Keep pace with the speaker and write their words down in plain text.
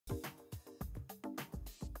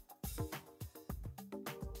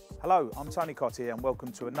Hello, I'm Tony Cott here and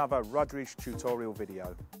welcome to another Rudridge tutorial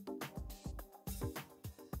video.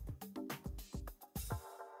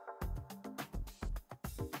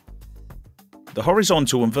 The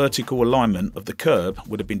horizontal and vertical alignment of the kerb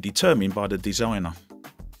would have been determined by the designer.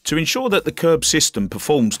 To ensure that the kerb system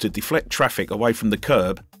performs to deflect traffic away from the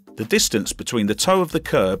kerb, the distance between the toe of the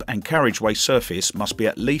kerb and carriageway surface must be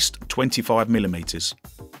at least 25 mm.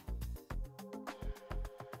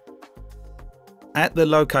 At the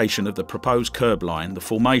location of the proposed kerb line, the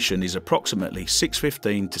formation is approximately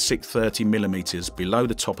 615 to 630 mm below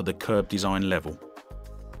the top of the kerb design level.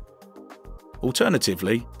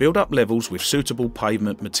 Alternatively, build up levels with suitable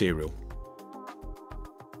pavement material.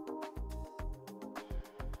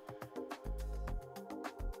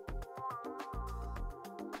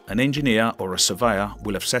 An engineer or a surveyor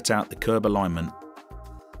will have set out the kerb alignment.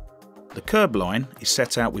 The kerb line is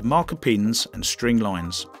set out with marker pins and string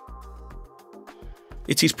lines.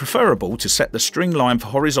 It is preferable to set the string line for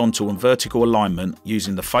horizontal and vertical alignment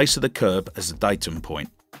using the face of the kerb as the datum point.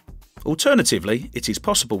 Alternatively, it is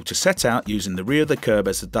possible to set out using the rear of the kerb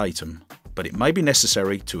as the datum, but it may be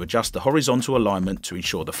necessary to adjust the horizontal alignment to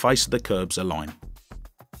ensure the face of the kerbs align.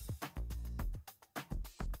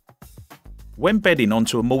 When bedding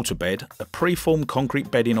onto a mortar bed, a pre-formed concrete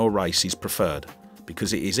bedding or race is preferred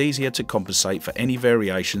because it is easier to compensate for any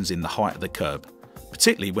variations in the height of the kerb,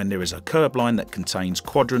 particularly when there is a kerb line that contains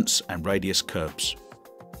quadrants and radius kerbs.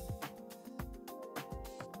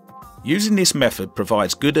 Using this method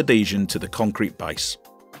provides good adhesion to the concrete base.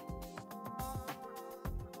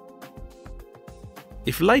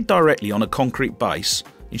 If laid directly on a concrete base,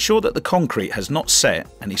 ensure that the concrete has not set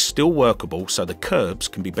and is still workable so the kerbs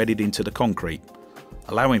can be bedded into the concrete,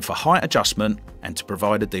 allowing for height adjustment and to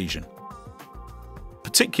provide adhesion,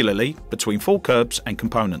 particularly between full kerbs and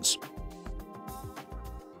components.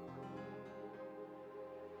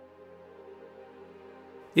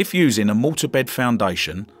 If using a mortar bed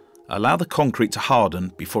foundation, allow the concrete to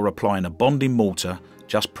harden before applying a bonding mortar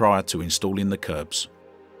just prior to installing the kerbs.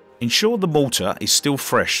 Ensure the mortar is still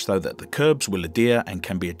fresh so that the kerbs will adhere and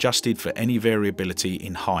can be adjusted for any variability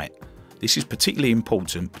in height. This is particularly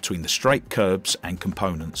important between the straight kerbs and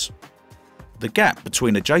components. The gap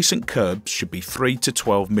between adjacent kerbs should be 3 to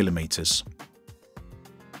 12 mm.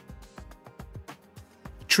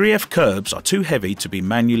 Trief kerbs are too heavy to be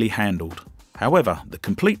manually handled. However, the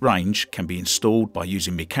complete range can be installed by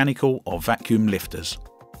using mechanical or vacuum lifters.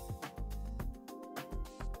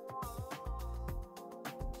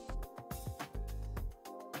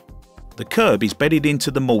 The kerb is bedded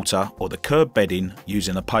into the mortar or the kerb bedding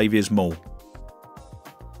using a paviour's maul.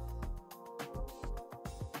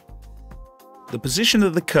 The position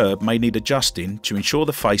of the kerb may need adjusting to ensure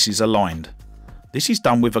the face is aligned. This is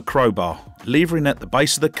done with a crowbar, levering at the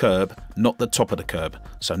base of the kerb, not the top of the kerb,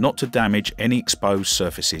 so not to damage any exposed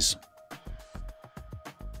surfaces.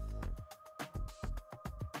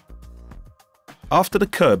 After the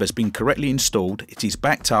kerb has been correctly installed, it is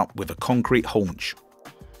backed up with a concrete haunch.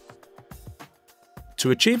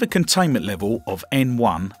 To achieve a containment level of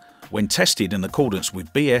N1, when tested in accordance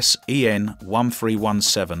with BS EN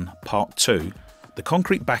 1317 Part 2, the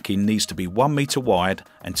concrete backing needs to be 1 metre wide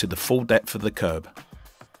and to the full depth of the kerb.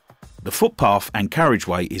 The footpath and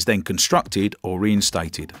carriageway is then constructed or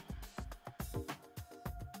reinstated.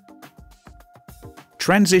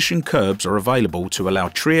 Transition kerbs are available to allow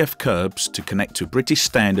Trief kerbs to connect to British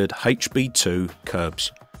Standard HB2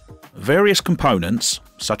 kerbs. Various components,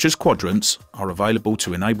 such as quadrants, are available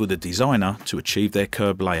to enable the designer to achieve their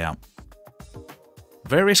kerb layout.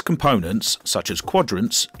 Various components, such as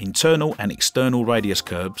quadrants, internal and external radius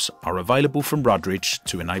kerbs, are available from Rudridge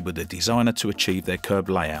to enable the designer to achieve their kerb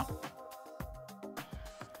layout.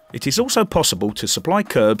 It is also possible to supply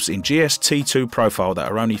kerbs in GST2 profile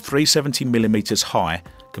that are only 370 mm high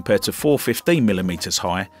compared to 415 mm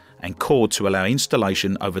high and cored to allow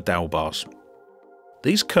installation over dowel bars.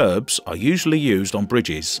 These kerbs are usually used on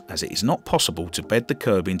bridges as it is not possible to bed the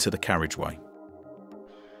kerb into the carriageway.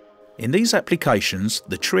 In these applications,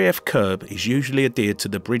 the Trief kerb is usually adhered to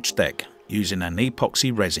the bridge deck using an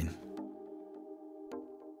epoxy resin.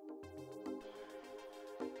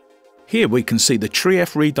 Here we can see the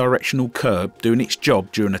Trief redirectional kerb doing its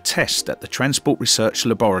job during a test at the Transport Research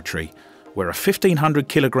Laboratory, where a 1500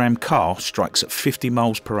 kg car strikes at 50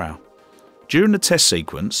 mph. During the test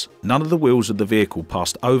sequence, none of the wheels of the vehicle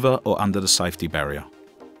passed over or under the safety barrier,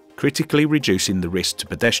 critically reducing the risk to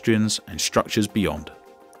pedestrians and structures beyond.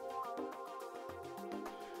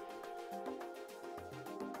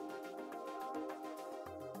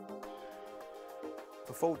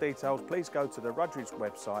 For full details, please go to the Rudridge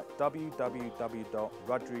website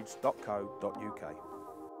www.rudridge.co.uk.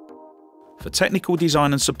 For technical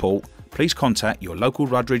design and support, please contact your local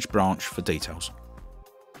Rudridge branch for details.